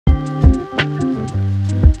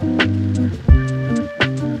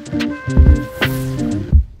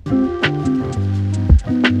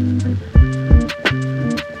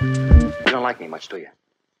to you.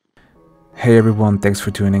 Hey everyone, thanks for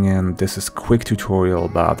tuning in. This is a quick tutorial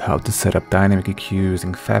about how to set up dynamic EQ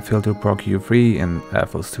using FabFilter Pro-Q free in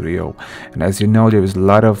FL Studio. And as you know, there is a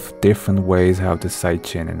lot of different ways how to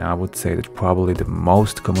sidechain, and I would say that probably the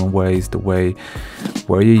most common way is the way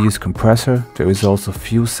where you use compressor. There is also a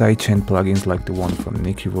few sidechain plugins like the one from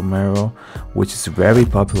Nicky Romero, which is very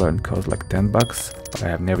popular and costs like $10, but I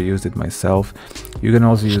have never used it myself. You can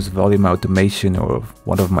also use volume automation or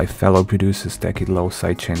one of my fellow producers, Techie Low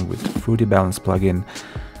sidechain with Fruity Balance plugin,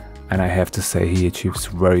 and I have to say he achieves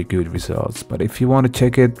very good results. But if you want to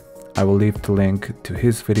check it, I will leave the link to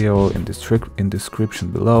his video in the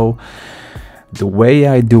description below. The way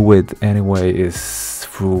I do it anyway is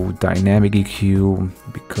through dynamic EQ,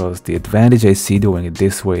 because the advantage I see doing it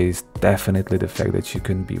this way is definitely the fact that you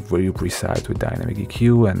can be very precise with dynamic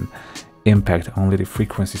EQ and impact only the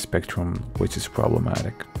frequency spectrum, which is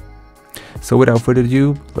problematic. So without further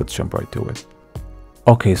ado, let's jump right to it.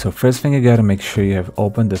 Okay, so first thing you gotta make sure you have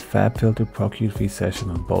opened the FabFilter Pro-Q session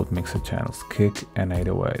on both mixer channels, kick and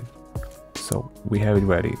 808. So we have it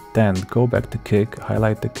ready. Then go back to kick,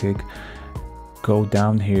 highlight the kick, go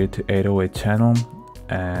down here to 808 channel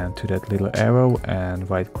and to that little arrow and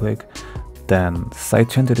right click, then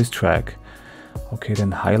sidechain to this track. Okay,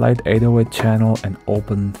 then highlight 808 channel and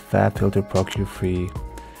open FabFilter Pro-Q free.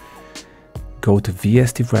 Go to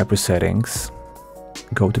VST wrapper settings,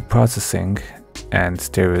 go to processing and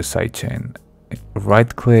stereo sidechain.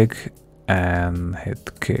 Right click and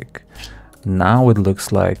hit kick. Now it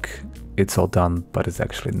looks like it's all done, but it's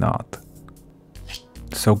actually not.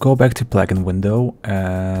 So go back to plugin window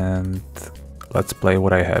and let's play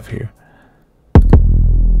what I have here.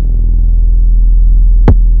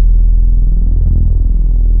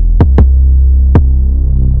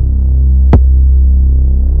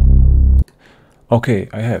 Okay,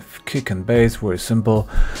 I have kick and bass, very simple.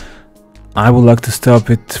 I would like to stop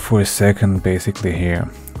it for a second basically here,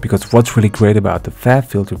 because what's really great about the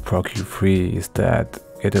FabFilter Pro-Q free is that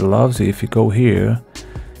it allows you, if you go here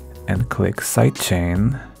and click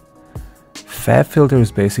sidechain, FabFilter is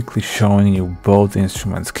basically showing you both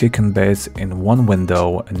instruments, kick and bass, in one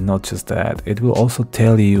window. And not just that, it will also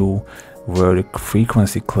tell you where the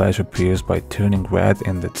frequency clash appears by turning red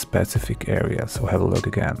in that specific area. So have a look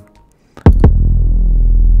again.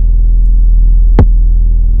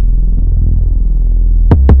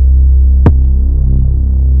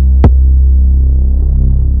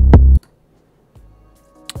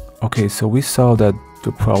 Okay, so we saw that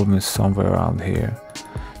the problem is somewhere around here.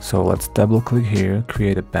 So let's double click here,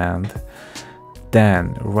 create a band,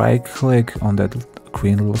 then right click on that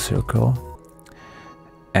green little circle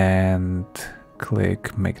and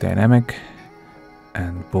click make dynamic,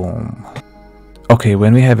 and boom. Okay,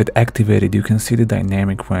 when we have it activated, you can see the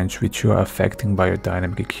dynamic range which you are affecting by your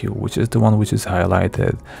dynamic EQ, which is the one which is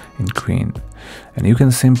highlighted in green. And you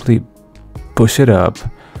can simply push it up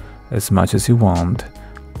as much as you want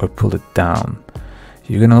or pull it down.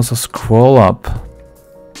 You can also scroll up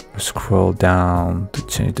or scroll down to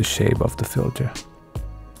change the shape of the filter.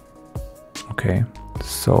 Okay,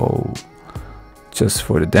 so just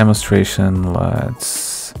for the demonstration,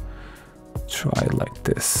 let's try it like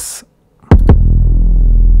this.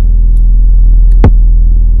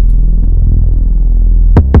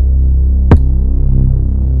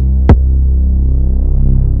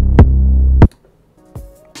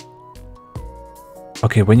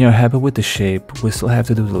 Okay, when you're happy with the shape, we still have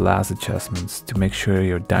to do the last adjustments to make sure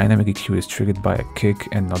your dynamic EQ is triggered by a kick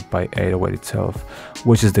and not by 808 itself,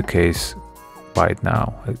 which is the case right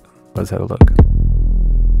now. Let's have a look.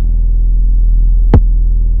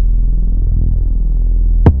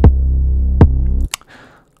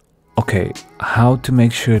 Okay, how to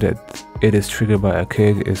make sure that it is triggered by a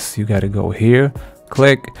kick is you gotta go here,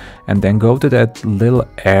 click, and then go to that little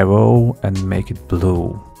arrow and make it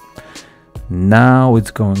blue. Now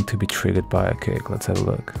it's going to be triggered by a kick. Let's have a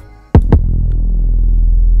look.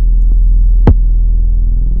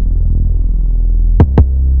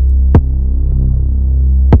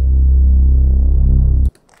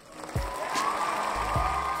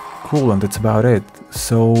 Cool, and that's about it.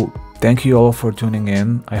 So thank you all for tuning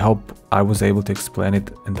in. I hope I was able to explain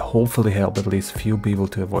it and hopefully help at least few people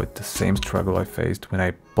to avoid the same struggle I faced when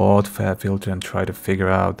I bought FabFilter and tried to figure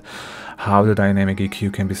out how the dynamic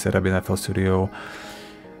EQ can be set up in FL Studio.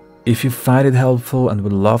 If you find it helpful and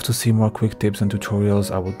would love to see more quick tips and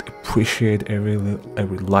tutorials, I would appreciate every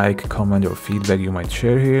like, comment or feedback you might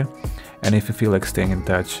share here. And if you feel like staying in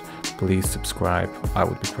touch, please subscribe. I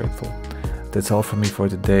would be grateful. That's all from me for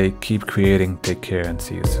today. Keep creating, take care, and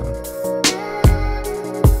see you soon.